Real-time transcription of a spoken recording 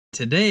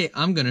Today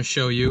I'm going to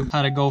show you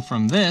how to go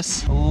from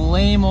this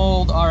lame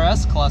old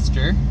RS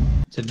cluster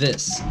to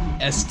this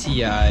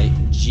STI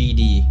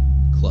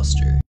GD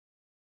cluster.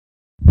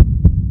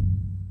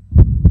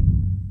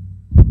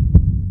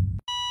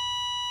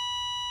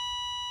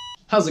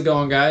 How's it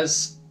going,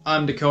 guys?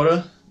 I'm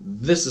Dakota.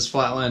 This is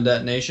Flatland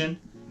Detonation.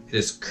 It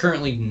is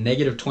currently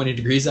negative 20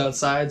 degrees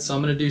outside, so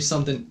I'm going to do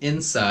something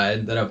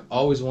inside that I've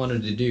always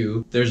wanted to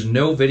do. There's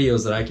no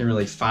videos that I can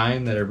really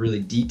find that are really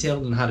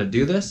detailed on how to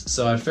do this,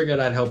 so I figured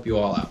I'd help you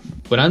all out.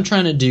 What I'm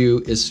trying to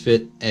do is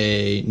fit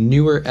a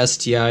newer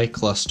STI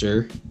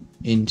cluster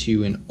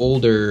into an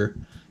older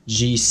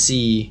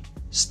GC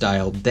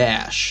style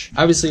dash.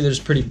 Obviously there's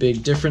pretty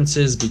big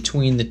differences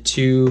between the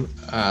two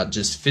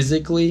just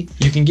physically.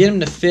 You can get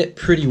them to fit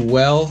pretty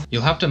well.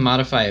 You'll have to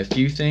modify a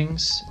few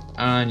things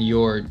on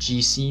your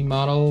GC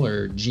model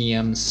or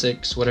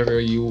GM6, whatever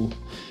you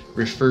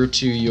refer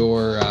to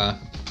your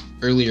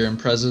earlier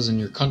Imprezas in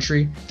your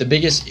country. The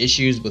biggest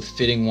issues with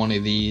fitting one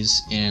of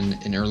these in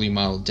an early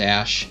model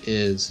dash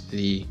is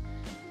the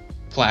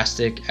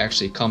plastic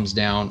actually comes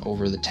down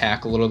over the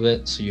tack a little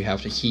bit, so you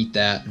have to heat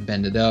that and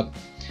bend it up.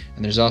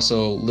 And there's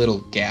also little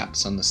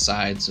gaps on the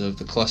sides of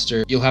the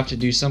cluster. You'll have to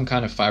do some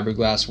kind of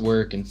fiberglass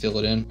work and fill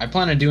it in. I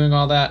plan on doing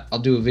all that. I'll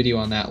do a video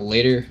on that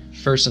later.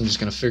 First, I'm just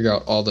gonna figure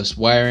out all this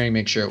wiring,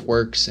 make sure it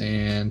works,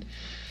 and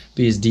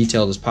be as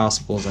detailed as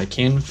possible as I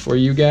can for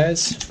you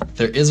guys.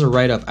 There is a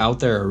write-up out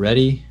there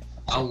already.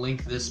 I'll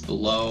link this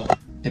below.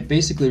 It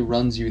basically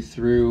runs you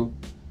through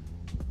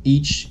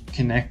each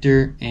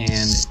connector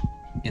and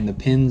in the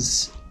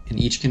pins in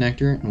each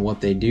connector and what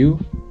they do.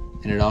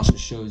 And it also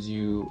shows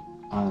you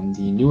on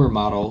the newer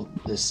model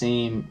the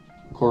same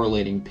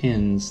correlating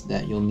pins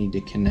that you'll need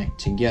to connect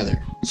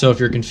together. So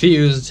if you're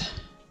confused,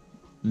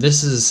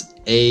 this is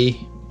A,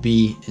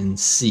 B, and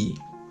C.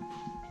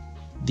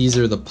 These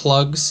are the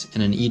plugs,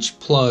 and in each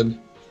plug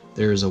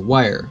there is a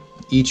wire.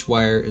 Each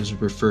wire is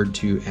referred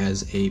to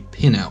as a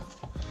pinout.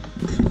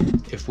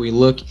 If we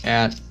look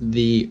at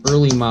the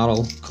early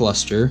model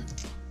cluster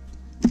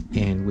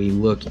and we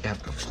look at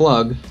the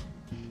plug,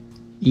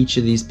 each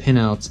of these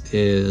pinouts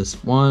is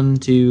 1,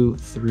 2,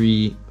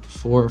 3,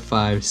 4,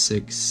 5,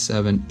 6,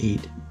 7,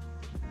 8.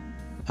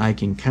 I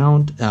can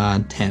count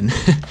 10.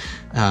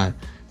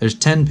 There's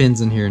 10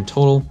 pins in here in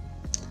total,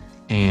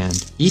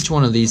 and each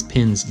one of these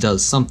pins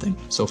does something.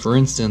 So for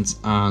instance,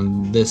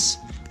 on this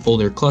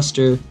older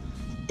cluster,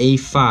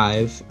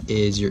 A5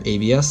 is your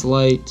ABS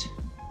light,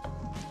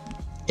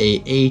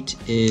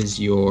 A8 is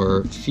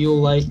your fuel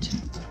light,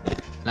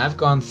 and I've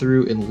gone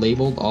through and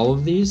labeled all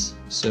of these.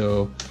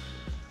 So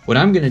what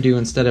I'm going to do,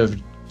 instead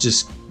of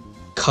just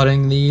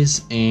cutting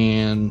these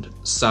and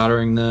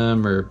soldering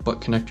them or butt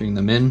connecting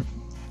them in,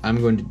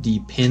 I'm going to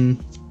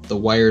de-pin the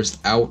wires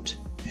out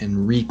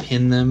and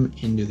re-pin them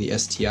into the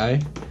STI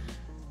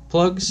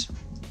plugs.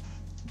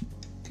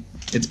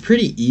 It's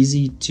pretty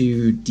easy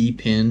to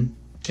de-pin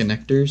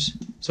connectors.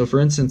 So for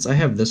instance, I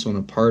have this one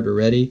apart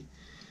already.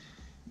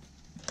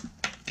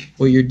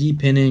 What you're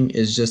de-pinning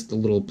is just the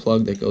little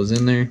plug that goes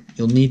in there.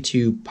 You'll need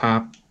to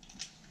pop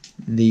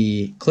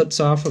the clips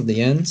off of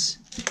the ends.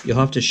 You'll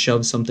have to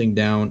shove something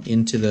down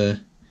into the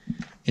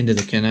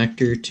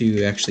connector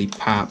to actually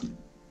pop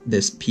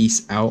this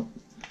piece out.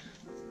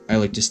 I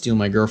like to steal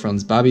my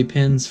girlfriend's bobby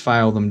pins,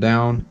 file them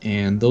down,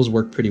 and those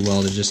work pretty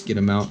well to just get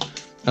them out.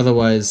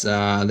 Otherwise,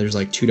 there's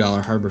like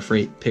 $2 Harbor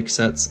Freight pick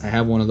sets. I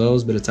have one of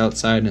those, but it's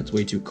outside and it's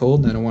way too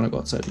cold, and I don't want to go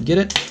outside to get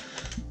it.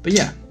 But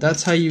yeah,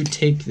 that's how you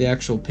take the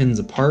actual pins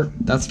apart.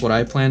 That's what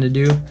I plan to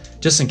do.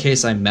 Just in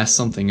case I mess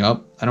something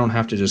up, I don't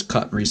have to just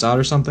cut and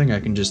resolder something. I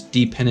can just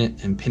de-pin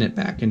it and pin it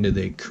back into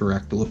the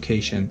correct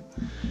location,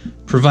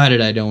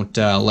 provided I don't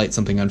light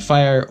something on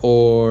fire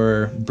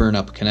or burn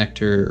up a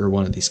connector or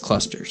one of these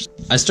clusters.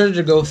 I started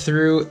to go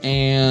through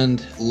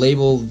and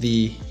label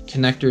the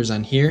connectors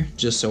on here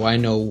just so I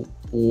know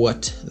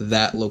what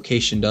that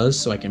location does,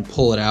 so I can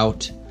pull it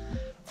out,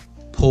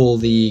 pull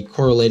the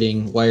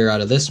correlating wire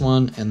out of this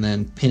one, and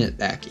then pin it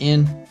back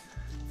in.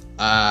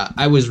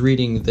 I was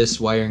reading this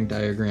wiring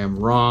diagram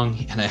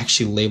wrong, and I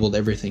actually labeled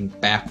everything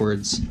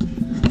backwards.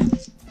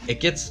 It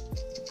gets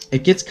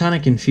kind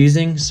of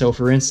confusing. So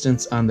for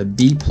instance, on the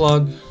B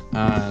plug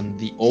on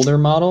the older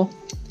model,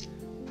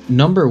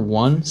 number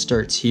 1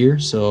 starts here,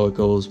 so it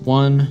goes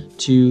 1,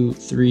 2,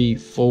 3,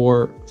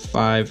 4,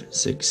 5,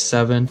 6,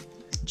 7,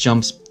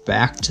 jumps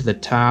back to the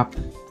top,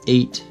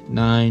 8,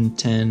 9,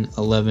 10,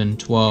 11,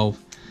 12,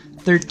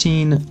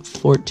 13,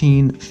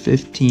 14,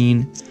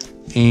 15,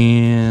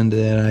 and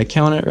did I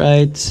count it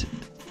right?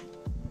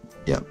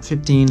 Yep,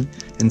 15,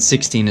 and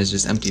 16 is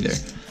just empty there.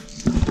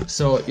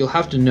 So you'll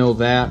have to know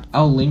that.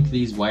 I'll link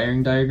these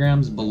wiring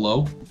diagrams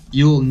below.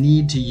 You'll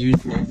need to use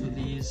both of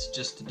these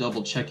just to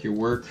double check your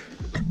work.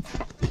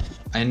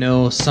 I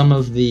know some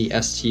of the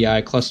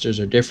STI clusters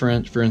are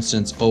different. For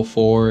instance,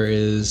 04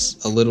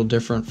 is a little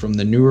different from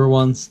the newer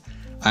ones.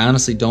 I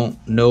honestly don't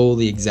know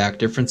the exact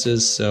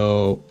differences,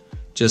 so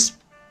just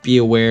be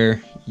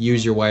aware,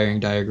 use your wiring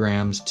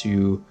diagrams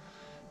to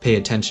pay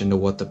attention to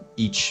what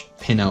each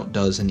pinout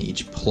does in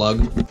each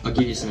plug. I'll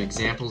give you some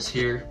examples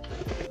here.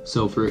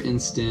 So for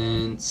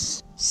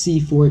instance,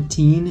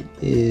 C14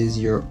 is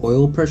your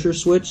oil pressure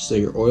switch, so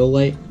your oil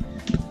light.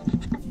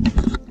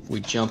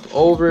 We jump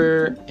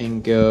over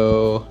and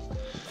go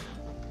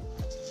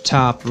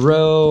top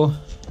row.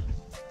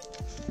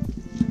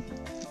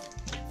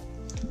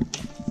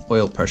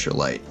 Oil pressure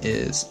light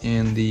is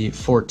in the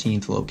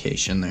 14th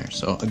location there.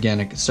 So again,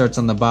 it starts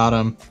on the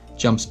bottom,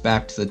 jumps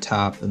back to the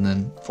top, and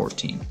then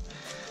 14.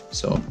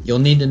 So you'll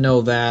need to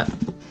know that.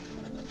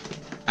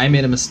 I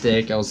made a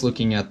mistake. I was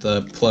looking at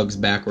the plugs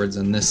backwards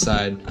on this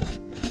side.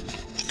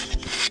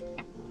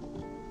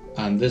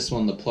 On this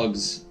one, the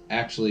plugs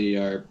actually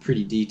are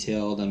pretty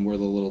detailed on where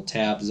the little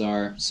tabs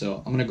are.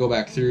 So I'm gonna go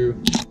back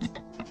through,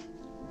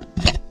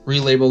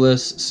 relabel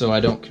this so I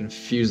don't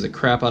confuse the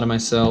crap out of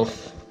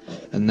myself.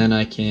 And then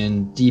I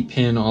can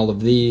depin all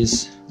of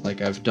these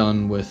like I've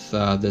done with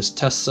this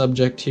test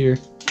subject here.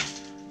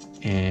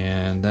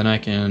 And then I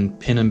can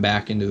pin them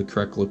back into the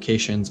correct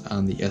locations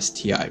on the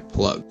STI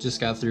plug. Just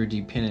got through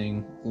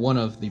depinning one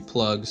of the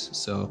plugs,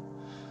 so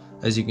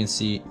as you can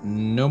see,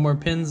 no more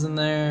pins in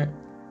there.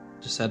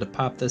 Just had to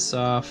pop this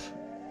off,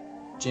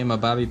 jam a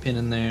bobby pin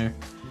in there,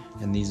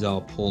 and these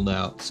all pulled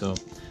out. So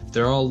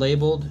they're all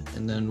labeled,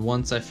 and then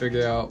once I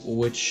figure out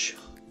which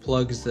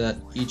plugs that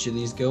each of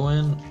these go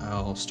in,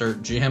 I'll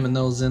start jamming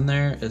those in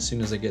there as soon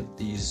as I get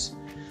these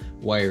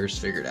wires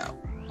figured out.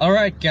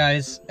 Alright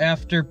guys,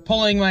 after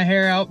pulling my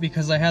hair out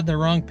because I had the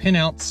wrong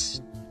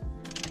pinouts,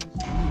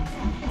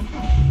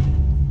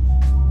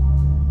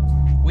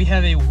 we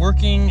have a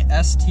working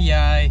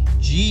STI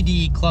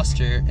GD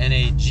cluster and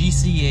a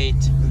GC8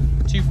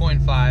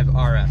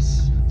 2.5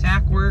 RS.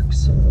 Tack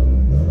works,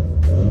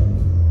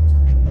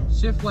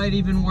 shift light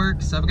even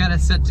works. I've got it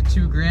set to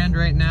 $2,000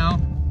 right now.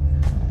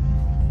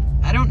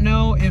 I don't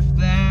know if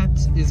that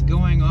is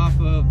going off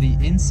of the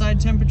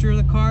inside temperature of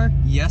the car.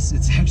 Yes,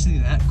 it's actually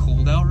that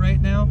cold out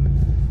right now,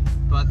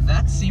 but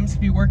that seems to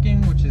be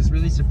working, which is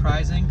really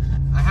surprising.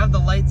 I have the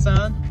lights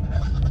on,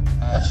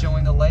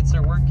 showing the lights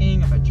are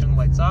working. If I turn the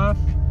lights off,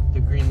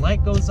 the green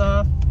light goes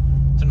off.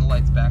 Turn the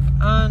lights back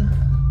on.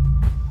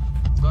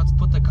 So let's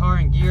put the car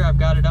in gear. I've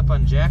got it up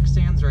on jack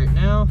stands right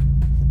now.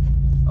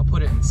 I'll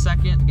put it in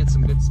second and get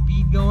some good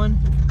speed going.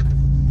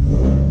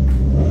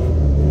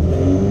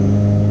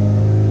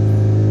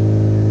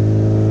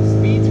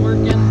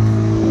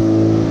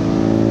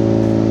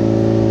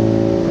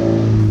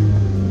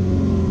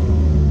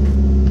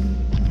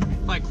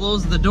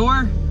 Close the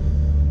door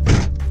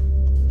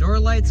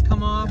lights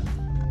come off.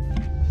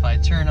 If I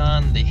turn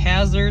on the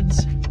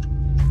hazards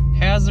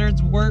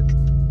work.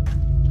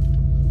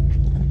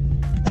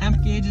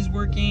 Temp gauge is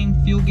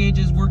working, fuel gauge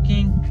is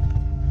working.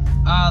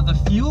 The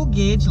fuel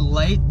gauge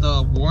light,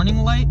 the warning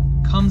light,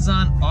 comes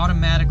on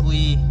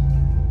automatically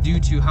due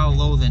to how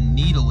low the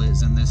needle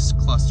is in this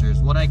cluster, is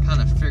what I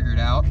kind of figured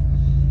out.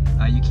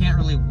 You can't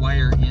really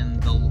wire in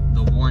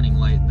the warning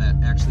light that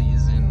actually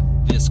is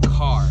in this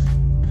car.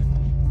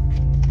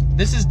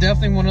 This is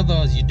definitely one of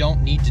those you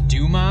don't need to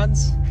do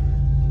mods,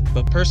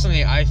 but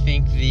personally I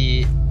think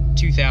the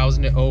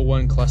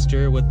 2001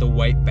 cluster with the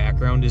white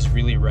background is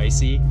really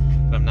ricey,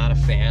 but I'm not a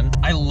fan.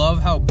 I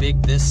love how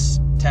big this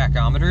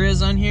tachometer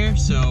is on here,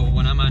 so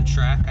when I'm on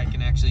track I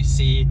can actually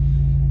see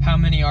how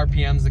many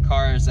RPMs the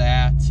car is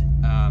at.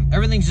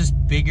 Everything's just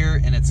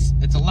bigger and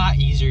it's a lot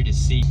easier to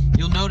see.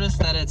 You'll notice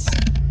that it's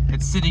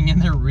sitting in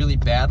there really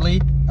badly.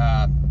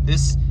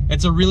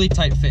 It's a really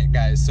tight fit,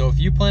 guys, so if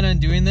you plan on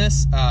doing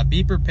this,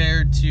 be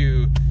prepared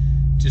to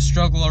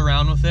struggle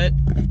around with it.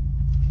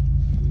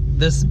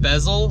 This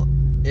bezel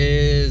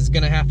is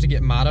gonna have to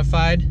get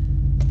modified.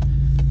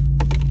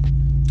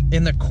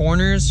 In the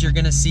corners you're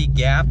gonna see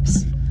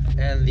gaps,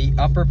 and the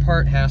upper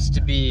part has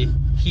to be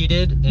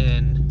heated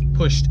and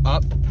pushed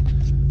up.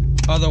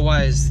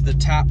 Otherwise the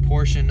top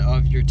portion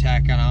of your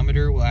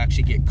tachometer will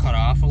actually get cut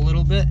off a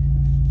little bit.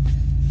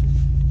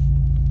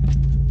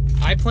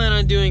 I plan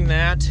on doing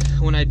that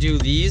when I do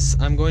these.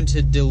 I'm going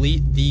to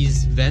delete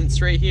these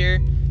vents right here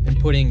and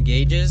put in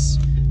gauges,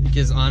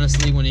 because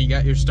honestly when you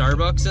got your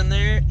Starbucks in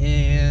there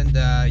and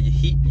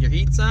your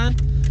heat's on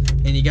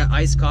and you got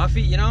iced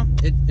coffee, you know,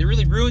 it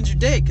really ruins your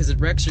day because it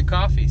wrecks your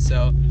coffee.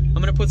 So I'm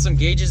gonna put some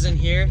gauges in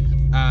here.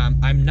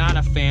 I'm not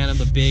a fan of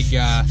the big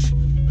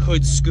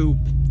hood scoop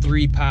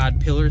 3-pod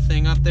pillar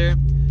thing up there.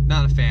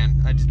 Not a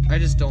fan. I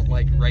just don't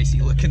like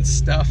ricey looking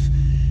stuff.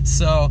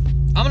 So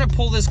I'm gonna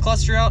pull this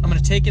cluster out. I'm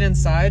gonna take it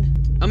inside.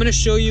 I'm gonna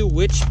show you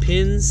which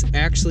pins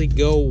actually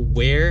go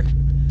where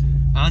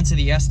onto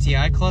the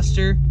STI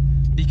cluster,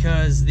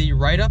 because the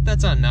write-up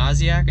that's on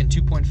Naziak and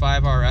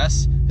 2.5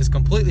 RS is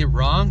completely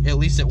wrong. At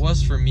least it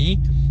was for me,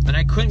 and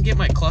I couldn't get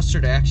my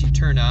cluster to actually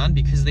turn on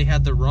because they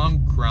had the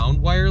wrong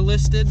ground wire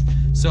listed.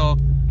 So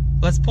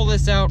let's pull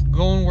this out,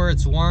 going where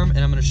it's warm, and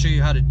I'm gonna show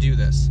you how to do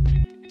this.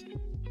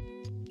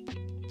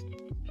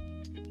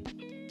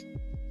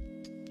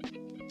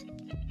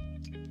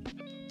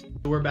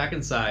 We're back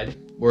inside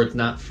where it's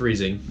not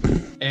freezing,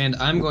 and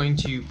I'm going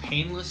to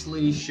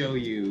painlessly show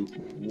you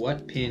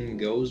what pin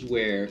goes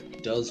where,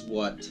 does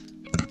what,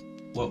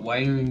 what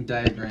wiring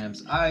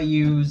diagrams I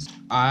used.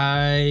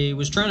 I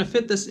was trying to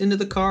fit this into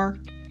the car,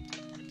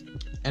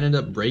 ended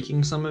up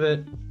breaking some of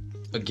it.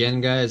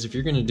 Again, guys, if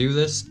you're gonna do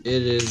this,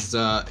 it is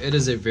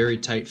a very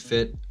tight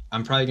fit.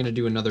 I'm probably gonna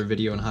do another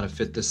video on how to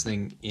fit this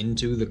thing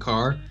into the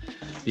car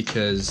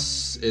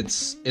because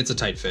it's a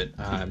tight fit.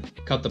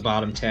 Cut the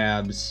bottom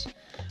tabs.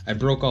 I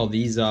broke all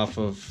these off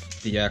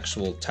of the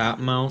actual top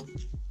mount.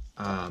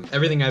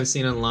 Everything I've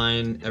seen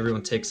online,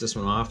 everyone takes this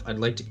one off. I'd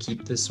like to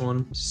keep this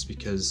one just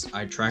because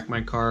I track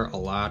my car a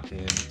lot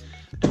and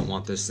I don't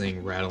want this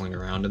thing rattling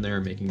around in there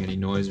or making any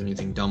noise or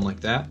anything dumb like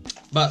that.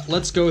 But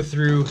let's go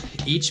through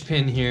each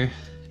pin here.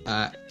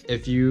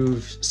 If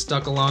you've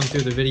stuck along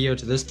through the video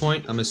to this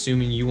point, I'm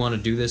assuming you want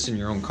to do this in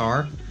your own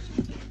car.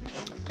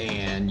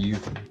 And you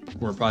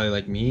were probably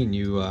like me and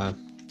you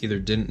either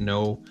didn't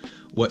know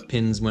what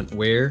pins went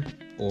where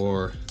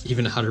or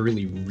even how to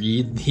really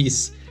read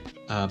these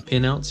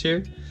pinouts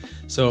here.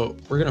 So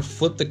we're gonna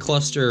flip the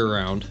cluster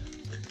around.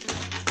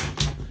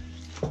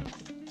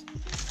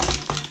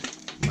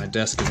 My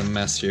desk is a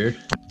mess here.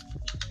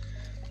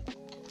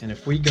 And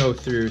if we go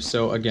through,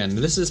 so again,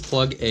 this is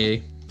plug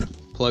A,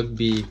 plug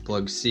B,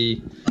 plug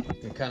C. You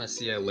can kind of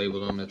see I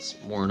labeled them. It's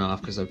worn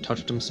off because I've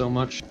touched them so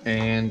much.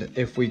 And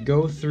if we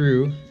go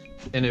through,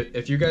 and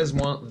if you guys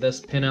want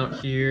this pinout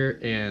here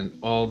and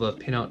all the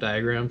pinout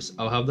diagrams,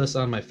 I'll have this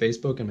on my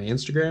Facebook and my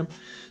Instagram.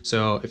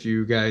 So if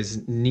you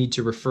guys need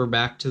to refer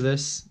back to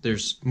this,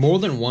 there's more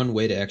than one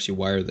way to actually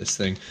wire this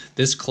thing.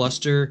 This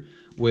cluster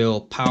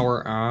will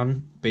power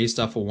on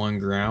based off of one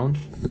ground.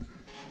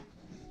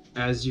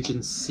 As you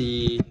can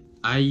see,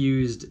 I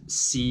used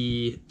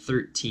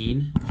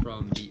C13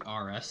 from the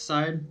RS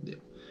side.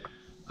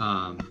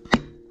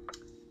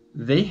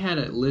 They had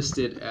it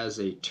listed as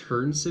a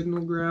turn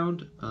signal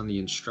ground on the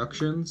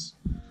instructions.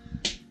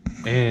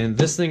 And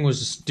this thing was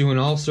just doing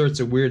all sorts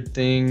of weird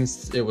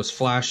things. It was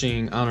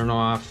flashing on and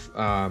off.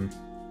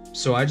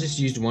 So I just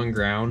used one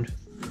ground.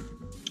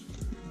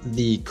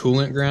 The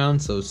coolant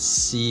ground, so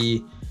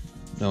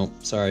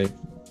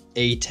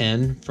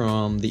A10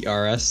 from the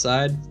RS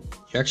side.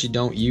 You actually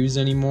don't use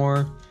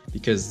anymore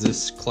because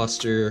this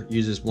cluster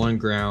uses one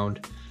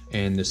ground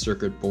and the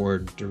circuit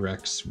board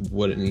directs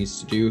what it needs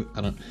to do.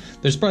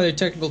 There's probably a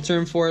technical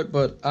term for it,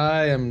 but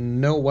I am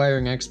no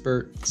wiring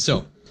expert.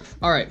 So,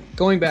 all right,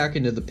 going back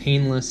into the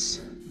painless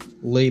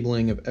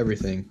labeling of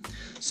everything.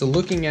 So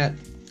looking at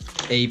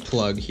a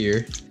plug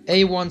here,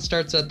 A1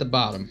 starts at the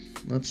bottom.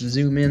 Let's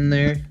zoom in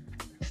there.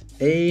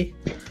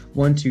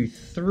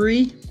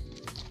 A123,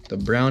 the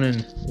brown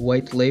and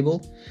white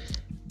label,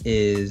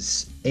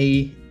 is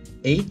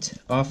A8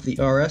 off the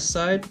RS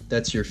side.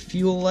 That's your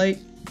fuel light.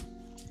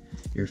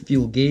 Your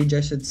fuel gauge, I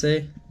should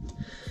say.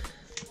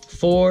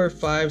 4,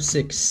 5,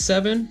 6,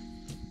 7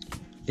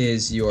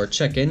 is your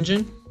check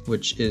engine,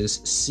 which is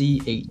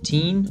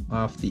C18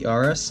 off the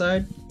RS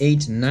side.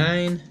 8,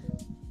 9,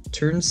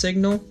 turn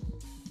signal.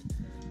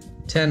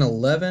 10,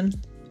 11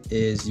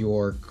 is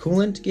your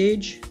coolant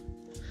gauge.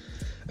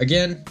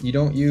 Again, you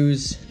don't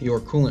use your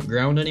coolant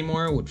ground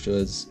anymore, which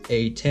was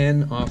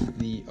A10 off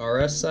the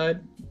RS side.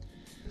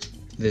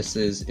 This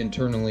is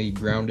internally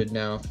grounded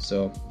now,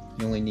 so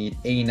you only need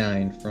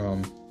A9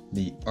 from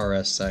the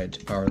RS side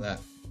to power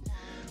that.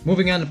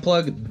 Moving on to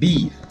plug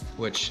B,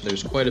 which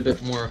there's quite a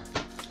bit more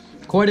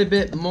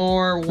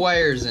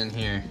wires in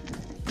here.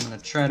 I'm gonna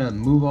try to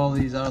move all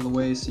these out of the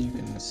way so you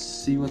can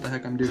see what the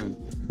heck I'm doing.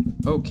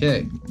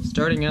 Okay,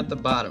 starting at the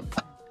bottom.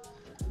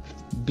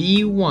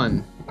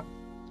 B1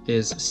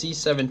 is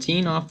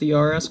C17 off the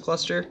RS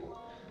cluster.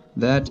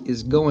 That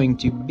is going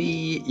to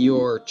be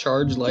your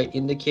charge light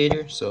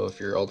indicator. So if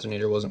your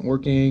alternator wasn't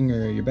working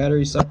or your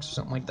battery sucks or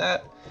something like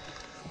that.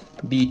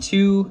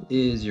 B2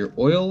 is your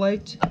oil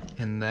light,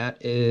 and that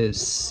is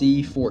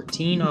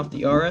C14 off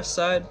the RS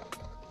side.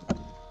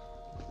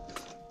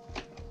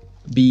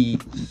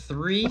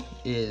 B3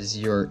 is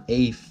your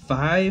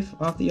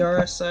A5 off the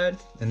RS side,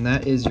 and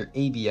that is your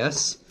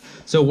ABS.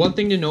 So one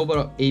thing to know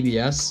about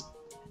ABS,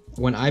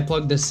 when I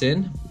plug this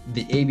in,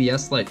 the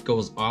ABS light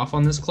goes off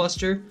on this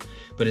cluster,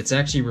 but it's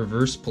actually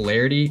reverse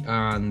polarity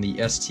on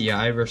the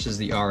STI versus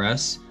the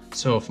RS.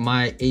 So if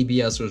my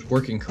ABS was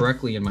working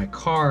correctly in my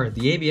car,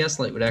 the ABS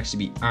light would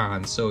actually be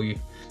on. So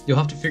you'll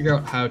have to figure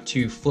out how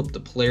to flip the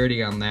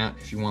polarity on that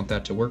if you want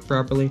that to work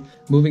properly.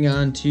 Moving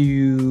on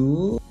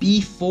to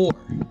B4.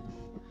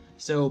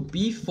 So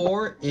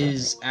B4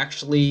 is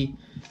actually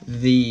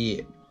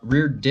the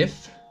rear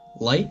diff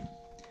light,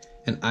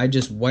 and I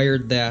just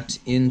wired that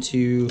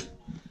into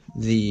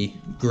the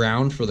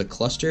ground for the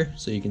cluster.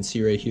 So you can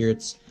see right here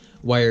it's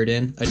wired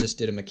in. I just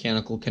did a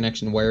mechanical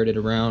connection, wired it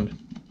around,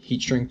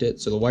 heat shrinked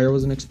it so the wire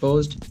wasn't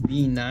exposed.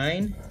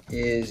 B9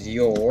 is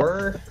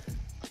your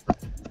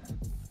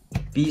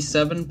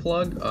B7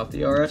 plug off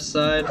the RS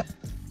side,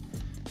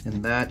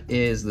 and that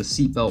is the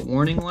seatbelt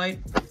warning light.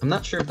 I'm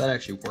not sure if that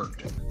actually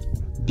worked.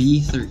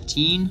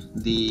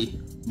 B13, the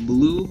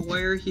blue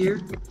wire here,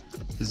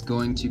 is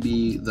going to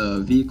be the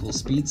vehicle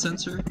speed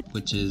sensor,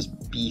 which is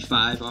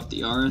B5 off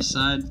the RS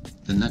side.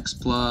 The next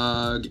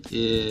plug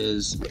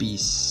is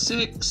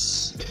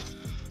B6,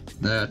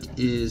 That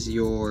is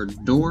your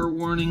door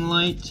warning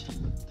light.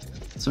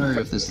 Sorry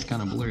if this is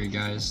kind of blurry,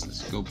 guys.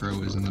 This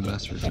GoPro isn't the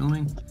best for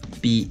filming.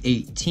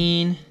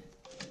 B18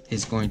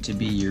 is going to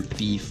be your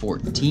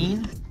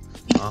B14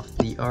 off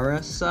the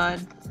RS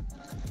side.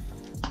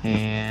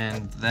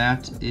 And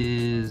that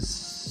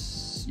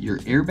is your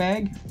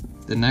airbag.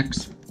 The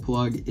next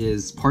plug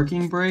is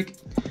parking brake.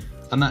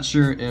 I'm not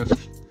sure if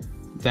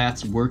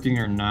that's working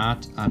or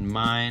not on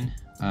mine.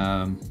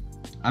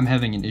 I'm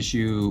having an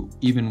issue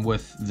even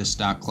with the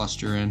stock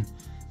cluster in.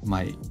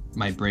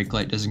 My brake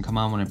light doesn't come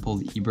on when I pull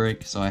the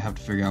e-brake, so I have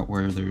to figure out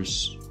where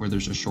there's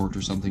a short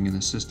or something in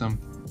the system.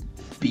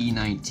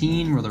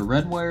 B19, where the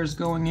red wire is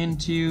going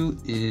into,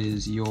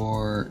 is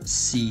your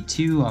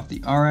C2 off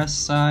the RS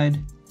side.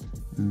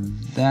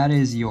 That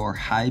is your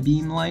high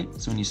beam light,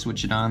 so when you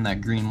switch it on,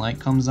 that green light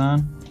comes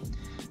on.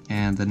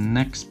 And the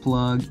next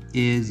plug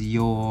is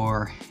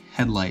your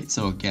headlight,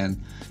 so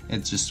again,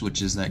 it just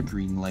switches that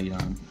green light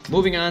on.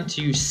 Moving on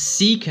to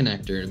C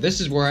connector. This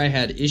is where I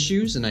had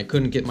issues and I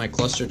couldn't get my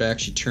cluster to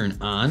actually turn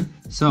on.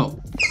 So,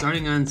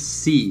 starting on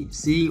C.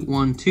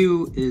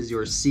 C12 is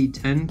your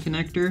C10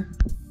 connector.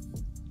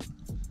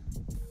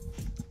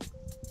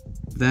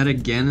 That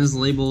again is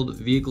labeled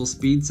vehicle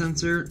speed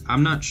sensor.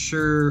 I'm not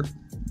sure.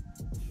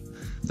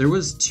 There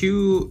was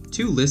two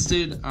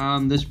listed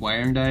on this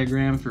wiring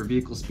diagram for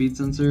vehicle speed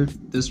sensor.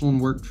 This one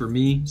worked for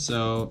me,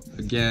 so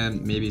again,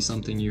 maybe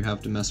something you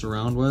have to mess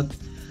around with.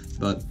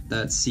 But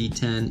that's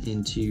C10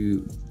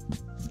 into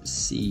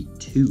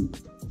C2.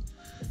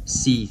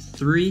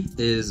 C3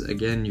 is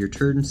again your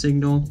turn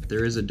signal.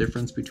 There is a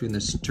difference between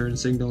the turn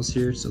signals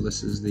here. So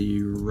this is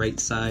the right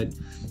side,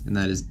 and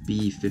that is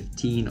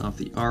B15 off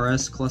the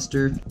RS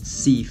cluster.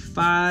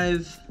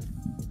 C5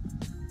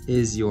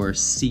 is your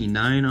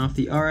C9 off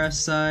the RS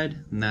side,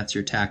 and that's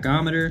your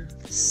tachometer.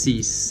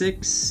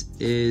 C6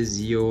 is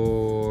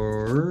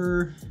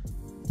your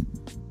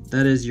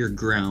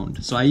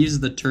ground. So I use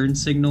the turn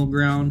signal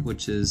ground,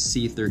 which is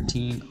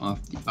C13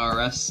 off the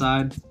RS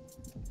side.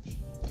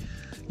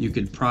 You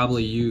could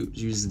probably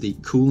use the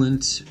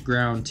coolant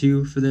ground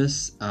too for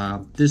this.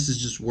 This is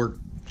just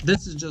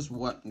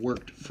what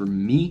worked for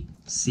me.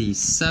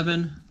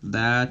 C7,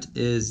 that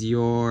is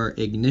your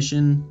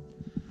ignition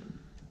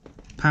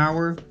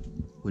power,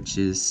 which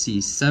is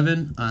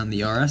C7 on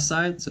the RS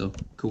side, so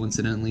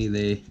coincidentally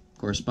they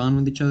correspond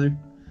with each other.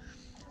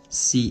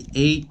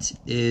 C8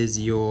 is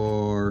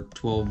your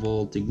 12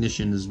 volt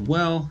ignition as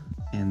well,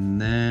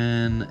 and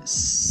then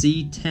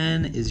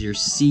C10 is your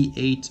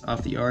C8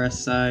 off the RS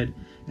side,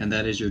 and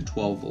that is your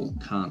 12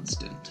 volt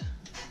constant.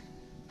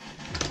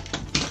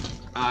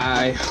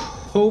 I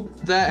hope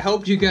that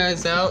helped you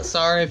guys out.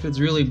 Sorry if it's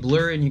really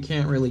blurry and you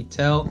can't really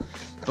tell.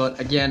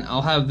 But again,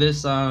 I'll have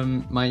this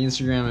on my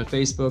Instagram and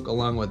Facebook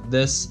along with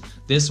this.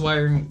 This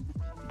wiring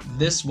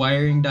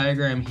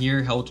diagram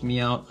here helped me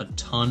out a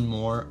ton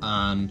more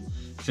on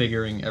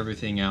figuring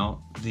everything out.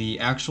 The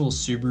actual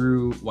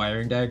Subaru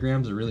wiring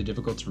diagrams are really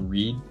difficult to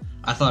read.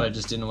 I thought I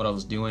just didn't know what I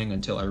was doing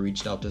until I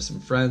reached out to some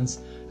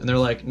friends, and they're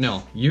like,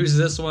 no, use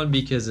this one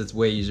because it's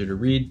way easier to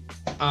read.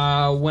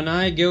 When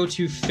I go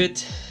to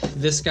fit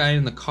this guy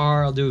in the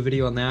car, I'll do a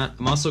video on that.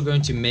 I'm also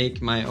going to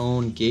make my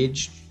own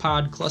gauge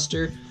pod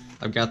cluster.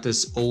 I've got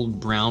this old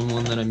brown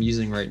one that I'm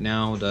using right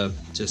now to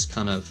just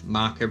kind of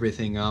mock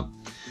everything up.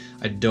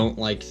 I don't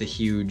like the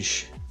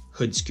huge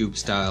hood scoop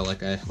style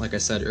like I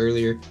said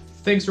earlier.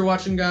 Thanks for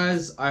watching,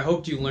 guys. I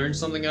hope you learned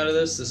something out of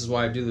this. This is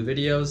why I do the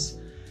videos.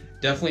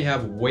 Definitely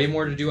have way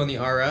more to do on the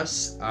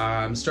RS.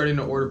 I'm starting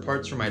to order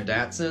parts for my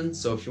Datsun,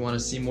 so if you want to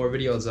see more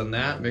videos on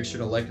that, make sure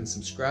to like and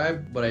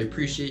subscribe. But I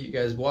appreciate you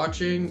guys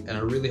watching, and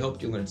I really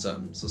hope you learned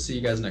something. So see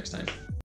you guys next time.